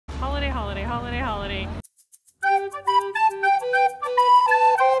holiday, holiday.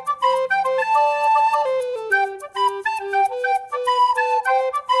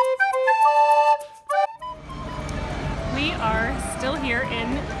 We are still here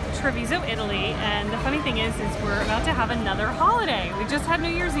in Treviso, Italy, and the funny thing is we're about to have another holiday. We just had New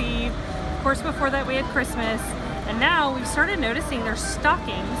Year's Eve. Of course, before that we had Christmas, and now we've started noticing there's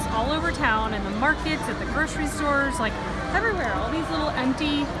stockings all over town, in the markets, at the grocery stores, like everywhere, all these little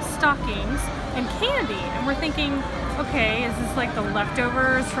empty stockings and candy. And we're thinking, okay, is this like the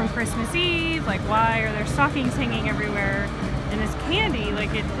leftovers from Christmas Eve? Like, why are there stockings hanging everywhere? And this candy,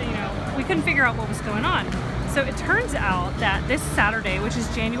 like, it, you know, we couldn't figure out what was going on. So it turns out that this Saturday, which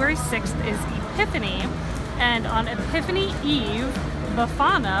is January 6th, is Epiphany, and on Epiphany Eve,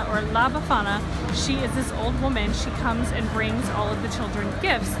 Befana, or La Befana, she is this old woman. She comes and brings all of the children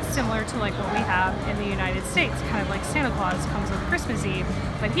gifts, similar to like what we have in the United States, kind of like Santa Claus comes on Christmas Eve.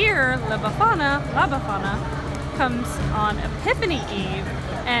 But here, La Befana comes on Epiphany Eve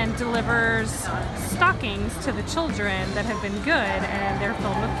and delivers stockings to the children that have been good, and they're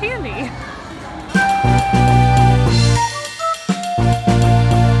filled with candy.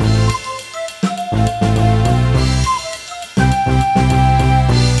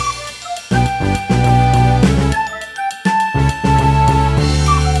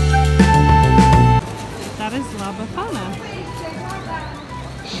 Befana.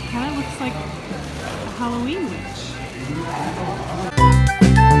 She kind of looks like a Halloween witch.